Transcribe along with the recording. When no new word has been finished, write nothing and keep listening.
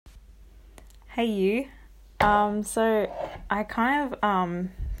Hey you. So I kind of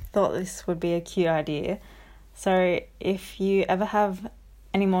thought this would be a cute idea. So if you ever have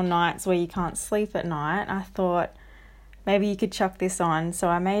any more nights where you can't sleep at night, I thought maybe you could chuck this on. So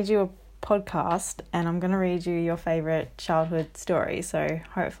I made you a podcast and I'm going to read you your favorite childhood story. So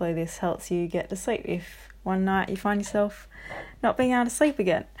hopefully this helps you get to sleep if one night you find yourself not being able to sleep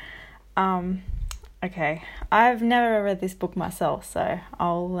again. Okay, I've never read this book myself, so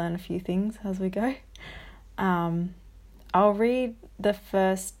I'll learn a few things as we go. I'll read the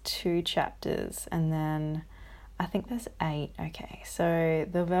first 2 chapters and then I think there's 8. Okay, so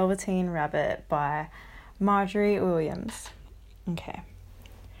The Velveteen Rabbit by Marjorie Williams. Okay.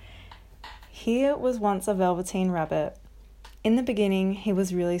 Here was once a velveteen rabbit. In the beginning, he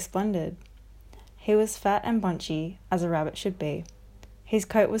was really splendid. He was fat and bunchy, as a rabbit should be. His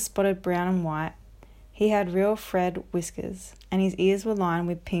coat was spotted brown and white. He had real Fred whiskers, and his ears were lined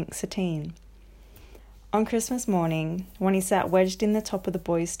with pink sateen. On Christmas morning, when he sat wedged in the top of the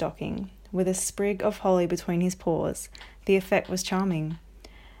boy's stocking, with a sprig of holly between his paws, the effect was charming.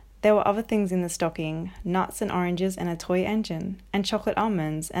 There were other things in the stocking, nuts and oranges and a toy engine, and chocolate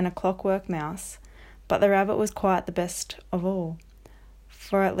almonds and a clockwork mouse, but the rabbit was quite the best of all.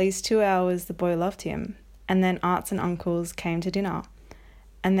 For at least 2 hours the boy loved him, and then aunts and uncles came to dinner.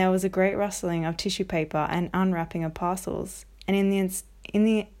 And there was a great rustling of tissue paper and unwrapping of parcels, and in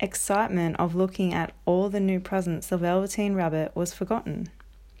the excitement of looking at all the new presents, the Velveteen Rabbit was forgotten.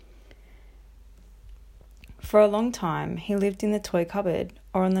 For a long time he lived in the toy cupboard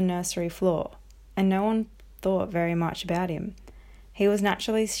or on the nursery floor, and no one thought very much about him. He was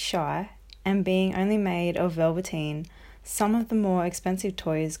naturally shy, and being only made of velveteen, some of the more expensive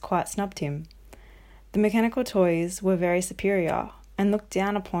toys quite snubbed him. The mechanical toys were very superior, and looked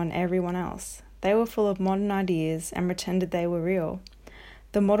down upon everyone else. They were full of modern ideas and pretended they were real.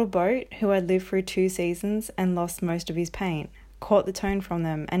 The model boat, who had lived through 2 seasons and lost most of his paint, caught the tone from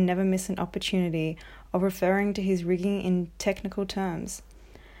them and never missed an opportunity of referring to his rigging in technical terms.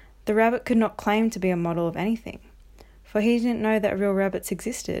 The rabbit could not claim to be a model of anything, for he didn't know that real rabbits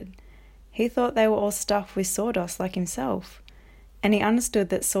existed. He thought they were all stuffed with sawdust like himself, and he understood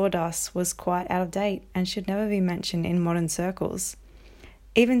that sawdust was quite out of date and should never be mentioned in modern circles.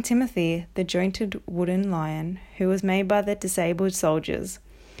 Even Timothy, the jointed wooden lion, who was made by the disabled soldiers,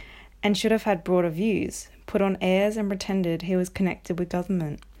 and should have had broader views, put on airs and pretended he was connected with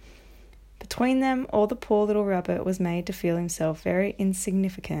government. Between them, all the poor little rabbit was made to feel himself very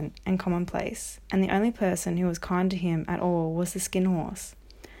insignificant and commonplace, and the only person who was kind to him at all was the Skin Horse.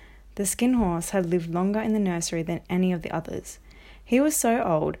 The Skin Horse had lived longer in the nursery than any of the others. He was so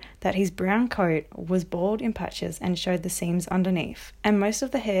old that his brown coat was bald in patches and showed the seams underneath, and most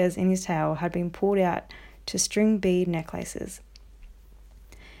of the hairs in his tail had been pulled out to string bead necklaces.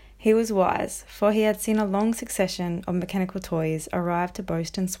 He was wise, for he had seen a long succession of mechanical toys arrive to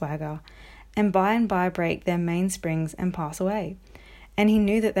boast and swagger, and by break their mainsprings and pass away, and he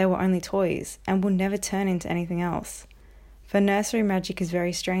knew that they were only toys, and would never turn into anything else. For nursery magic is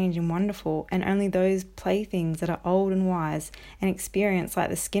very strange and wonderful, and only those playthings that are old and wise and experienced like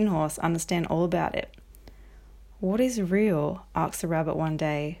the Skin Horse understand all about it. "What is real?" asked the rabbit one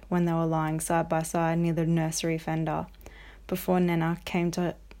day when they were lying side by side near the nursery fender, before Nana came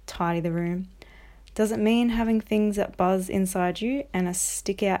to tidy the room. "Does it mean having things that buzz inside you and a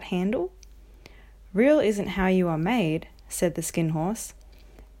stick-out handle?" "Real isn't how you are made," said the Skin Horse.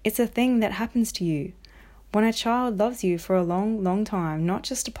 "It's a thing that happens to you. When a child loves you for a long, long time, not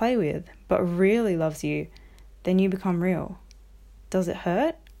just to play with, but really loves you, then you become real." "Does it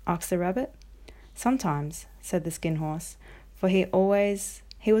hurt?" asked the rabbit. "Sometimes," said the Skin Horse, for he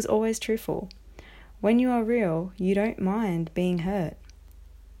was always truthful. "When you are real, you don't mind being hurt."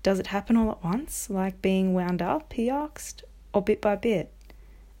 "Does it happen all at once, like being wound up?" he asked, "or bit by bit?"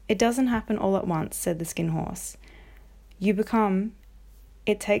 "It doesn't happen all at once," said the Skin Horse.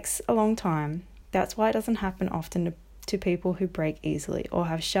 It takes a long time. That's why it doesn't happen often to people who break easily, or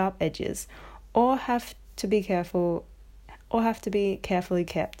have sharp edges, or have to be carefully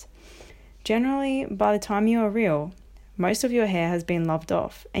kept. Generally, by the time you are real, most of your hair has been loved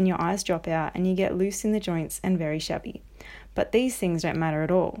off, and your eyes drop out, and you get loose in the joints and very shabby. But these things don't matter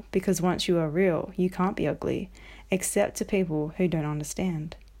at all, because once you are real, you can't be ugly, except to people who don't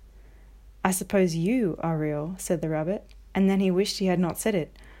understand. "I suppose you are real," said the rabbit, and then he wished he had not said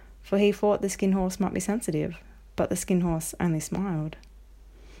it, for he thought the Skin Horse might be sensitive, but the Skin Horse only smiled.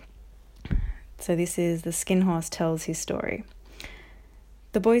 So this is the Skin Horse tells his story.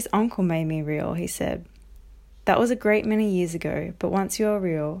 "The boy's uncle made me real," he said. "That was a great many years ago, but once you are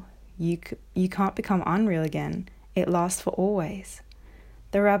real, you can't become unreal again. It lasts for always."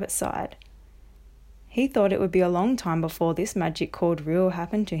 The rabbit sighed. He thought it would be a long time before this magic called real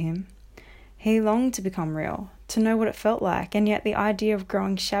happened to him. He longed to become real, to know what it felt like, and yet the idea of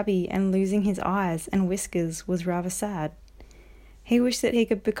growing shabby and losing his eyes and whiskers was rather sad. He wished that he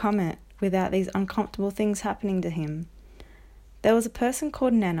could become it without these uncomfortable things happening to him. There was a person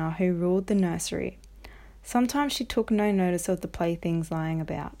called Nana who ruled the nursery. Sometimes she took no notice of the playthings lying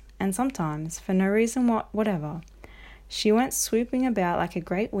about, and sometimes, for no reason whatever, she went swooping about like a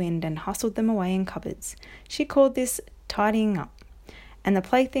great wind and hustled them away in cupboards. She called this tidying up, and the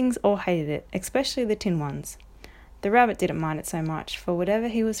playthings all hated it, especially the tin ones. The rabbit didn't mind it so much, for whatever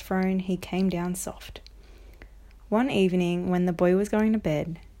he was thrown, he came down soft. One evening, when the boy was going to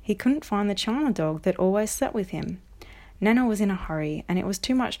bed, he couldn't find the China dog that always slept with him. Nana was in a hurry, and it was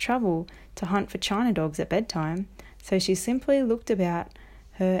too much trouble to hunt for China dogs at bedtime, so she simply looked about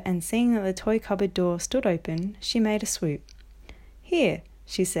her, and seeing that the toy cupboard door stood open, she made a swoop. "Here,"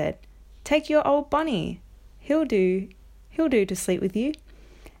 she said, "take your old bunny. He'll do to sleep with you."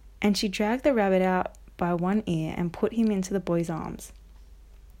 And she dragged the rabbit out by one ear and put him into the boy's arms.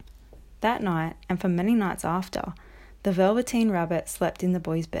 That night, and for many nights after, the Velveteen Rabbit slept in the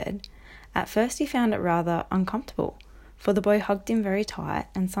boy's bed. At first he found it rather uncomfortable, for the boy hugged him very tight,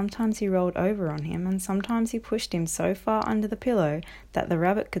 and sometimes he rolled over on him, and sometimes he pushed him so far under the pillow that the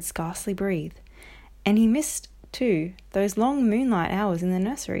rabbit could scarcely breathe. And he missed, too, those long moonlight hours in the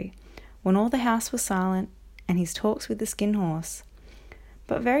nursery, when all the house was silent, and his talks with the Skin Horse.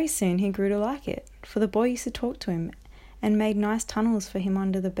 But very soon he grew to like it, for the boy used to talk to him, and made nice tunnels for him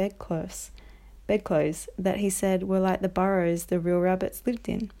under the bedclothes that he said were like the burrows the real rabbits lived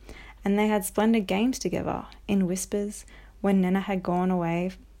in, and they had splendid games together, in whispers, when Nana had gone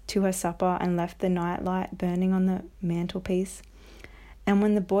away to her supper and left the night light burning on the mantelpiece. And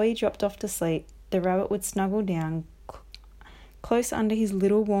when the boy dropped off to sleep, the rabbit would snuggle down close under his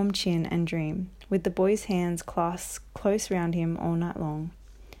little warm chin and dream, with the boy's hands clasped close round him all night long.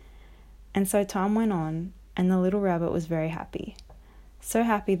 And so time went on, and the little rabbit was very happy. So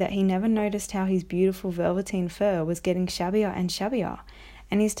happy that he never noticed how his beautiful velveteen fur was getting shabbier and shabbier,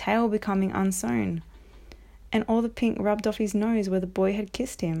 and his tail becoming unsewn, and all the pink rubbed off his nose where the boy had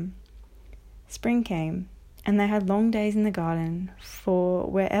kissed him. Spring came, and they had long days in the garden, for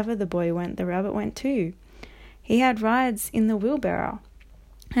wherever the boy went, the rabbit went too. He had rides in the wheelbarrow,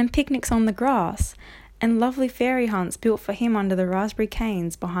 and picnics on the grass, and lovely fairy hunts built for him under the raspberry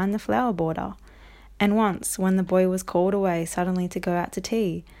canes behind the flower border. And once, when the boy was called away suddenly to go out to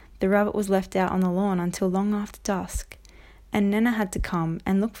tea, the rabbit was left out on the lawn until long after dusk, and Nana had to come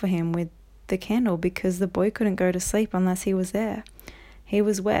and look for him with the candle because the boy couldn't go to sleep unless he was there. He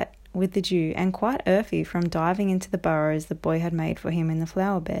was wet with the dew and quite earthy from diving into the burrows the boy had made for him in the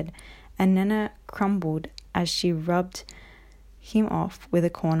flower bed, and Nana crumbled as she rubbed him off with a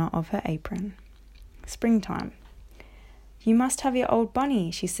corner of her apron. Springtime. "You must have your old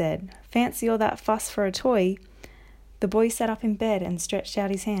bunny," she said. "Fancy all that fuss for a toy." The boy sat up in bed and stretched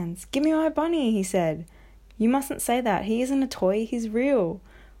out his hands. "Give me my bunny," he said. "You mustn't say that. He isn't a toy, he's real."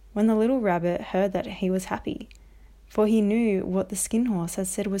 When the little rabbit heard that, he was happy, for he knew what the Skin Horse had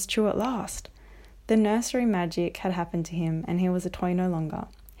said was true at last. The nursery magic had happened to him, and he was a toy no longer.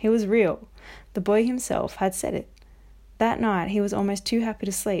 He was real. The boy himself had said it. That night he was almost too happy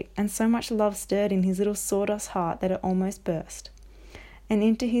to sleep, and so much love stirred in his little sawdust heart that it almost burst. And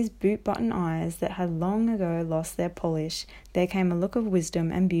into his boot-button eyes that had long ago lost their polish, there came a look of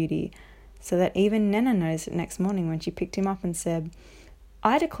wisdom and beauty, so that even Nana noticed it next morning when she picked him up and said,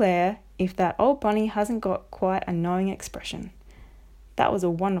 "I declare if that old bunny hasn't got quite a knowing expression." That was a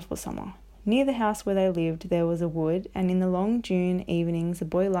wonderful summer. Near the house where they lived there was a wood, and in the long June evenings the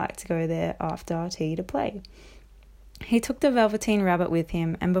boy liked to go there after tea to play. He took the Velveteen Rabbit with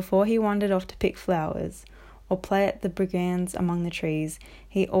him, and before he wandered off to pick flowers or play at the brigands among the trees,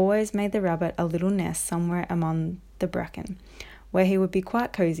 he always made the rabbit a little nest somewhere among the bracken, where he would be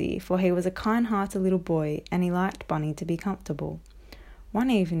quite cosy, for he was a kind-hearted little boy, and he liked Bunny to be comfortable.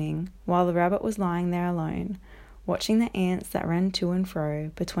 One evening, while the rabbit was lying there alone, watching the ants that ran to and fro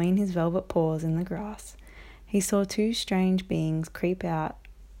between his velvet paws in the grass, he saw two strange beings creep out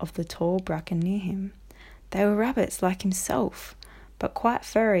of the tall bracken near him. They were rabbits like himself, but quite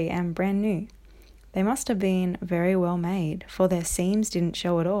furry and brand new. They must have been very well made, for their seams didn't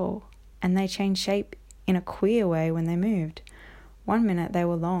show at all, and they changed shape in a queer way when they moved. One minute they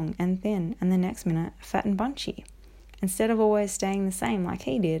were long and thin, and the next minute fat and bunchy, instead of always staying the same like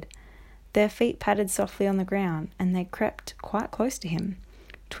he did. Their feet patted softly on the ground, and they crept quite close to him,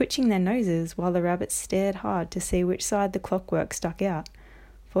 twitching their noses while the rabbit stared hard to see which side the clockwork stuck out,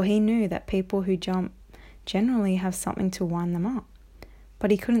 for he knew that people who jump generally have something to wind them up.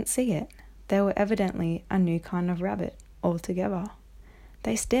 But he couldn't see it. They were evidently a new kind of rabbit altogether.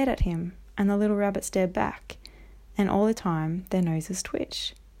 They stared at him, and the little rabbit stared back, and all the time their noses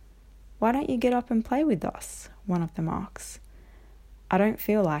twitched. "Why don't you get up and play with us?" one of them asked. "I don't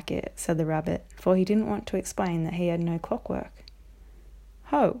feel like it," said the rabbit, for he didn't want to explain that he had no clockwork.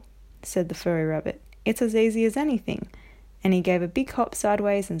 "Ho," said the furry rabbit, "it's as easy as anything," and he gave a big hop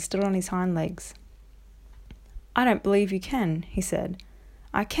sideways and stood on his hind legs. "I don't believe you can," he said.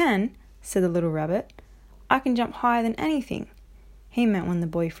 "I can," said the little rabbit. "I can jump higher than anything." He meant when the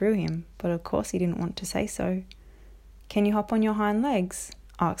boy threw him, but of course he didn't want to say so. "Can you hop on your hind legs?"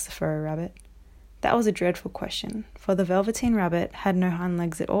 asked the furry rabbit. That was a dreadful question, for the Velveteen Rabbit had no hind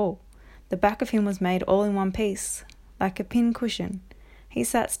legs at all. The back of him was made all in one piece, like a pin cushion. He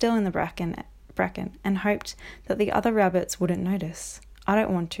sat still in the bracken and hoped that the other rabbits wouldn't notice. "I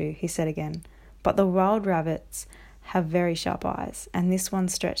don't want to," he said again, "but the wild rabbits have very sharp eyes," and this one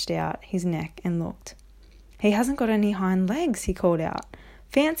stretched out his neck and looked. "He hasn't got any hind legs," he called out.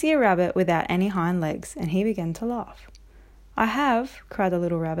 "Fancy a rabbit without any hind legs," and he began to laugh. "I have," cried the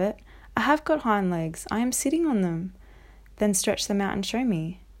little rabbit. "I have got hind legs. I am sitting on them." "Then stretch them out and show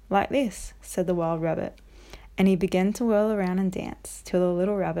me." "Like this," said the wild rabbit, and he began to whirl around and dance, till the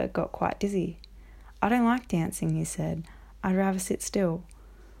little rabbit got quite dizzy. "I don't like dancing," he said. "I'd rather sit still."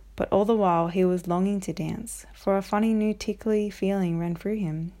 But all the while he was longing to dance, for a funny new tickly feeling ran through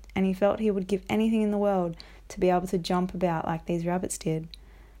him, and he felt he would give anything in the world to be able to jump about like these rabbits did.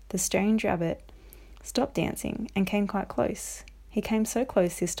 The strange rabbit stopped dancing and came quite close. He came so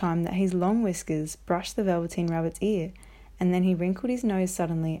close this time that his long whiskers brushed the Velveteen Rabbit's ear, and then he wrinkled his nose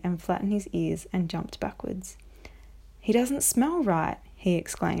suddenly and flattened his ears and jumped backwards. "He doesn't smell right," he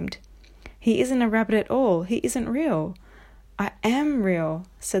exclaimed. "He isn't a rabbit at all. He isn't real." "I am real,"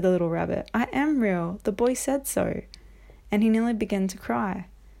 said the little rabbit. "I am real. The boy said so." And he nearly began to cry.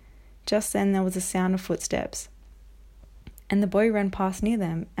 Just then there was a sound of footsteps, and the boy ran past near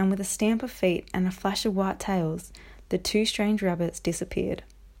them, and with a stamp of feet and a flash of white tails, the two strange rabbits disappeared.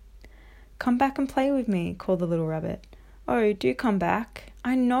 "Come back and play with me," called the little rabbit. "Oh, do come back.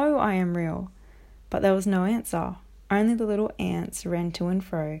 I know I am real." But there was no answer. Only the little ants ran to and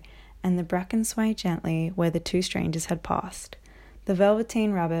fro, and the bracken swayed gently where the two strangers had passed. The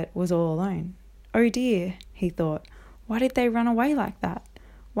Velveteen Rabbit was all alone. "Oh dear," he thought, "why did they run away like that?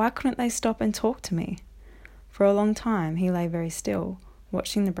 Why couldn't they stop and talk to me?" For a long time he lay very still,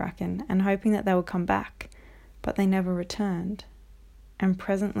 watching the bracken and hoping that they would come back, but they never returned. And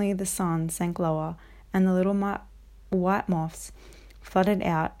presently the sun sank lower, and the little white moths fluttered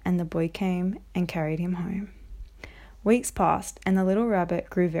out, and the boy came and carried him home. Weeks passed, and the little rabbit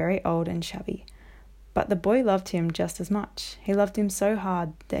grew very old and shabby, but the boy loved him just as much. He loved him so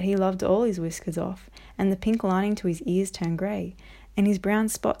hard that he loved all his whiskers off, and the pink lining to his ears turned grey, and his brown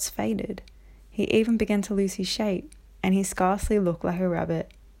spots faded. He even began to lose his shape, and he scarcely looked like a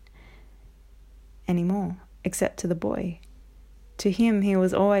rabbit anymore, except to the boy. To him he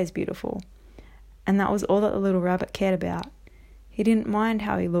was always beautiful, and that was all that the little rabbit cared about. He didn't mind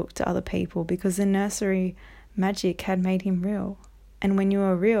how he looked to other people, because the nursery magic had made him real, and when you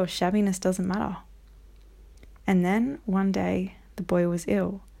are real, shabbiness doesn't matter. And then, one day, the boy was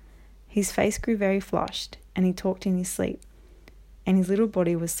ill. His face grew very flushed, and he talked in his sleep, and his little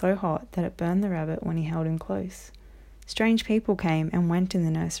body was so hot that it burned the rabbit when he held him close. Strange people came and went in the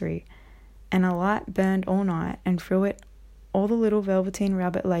nursery, and a light burned all night, and through it all the little Velveteen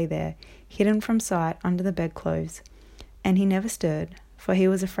Rabbit lay there, hidden from sight under the bedclothes, and he never stirred, for he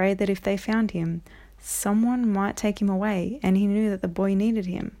was afraid that if they found him, someone might take him away, and he knew that the boy needed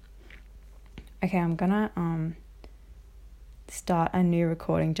him. Okay, I'm gonna start a new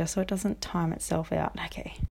recording just so it doesn't time itself out. Okay.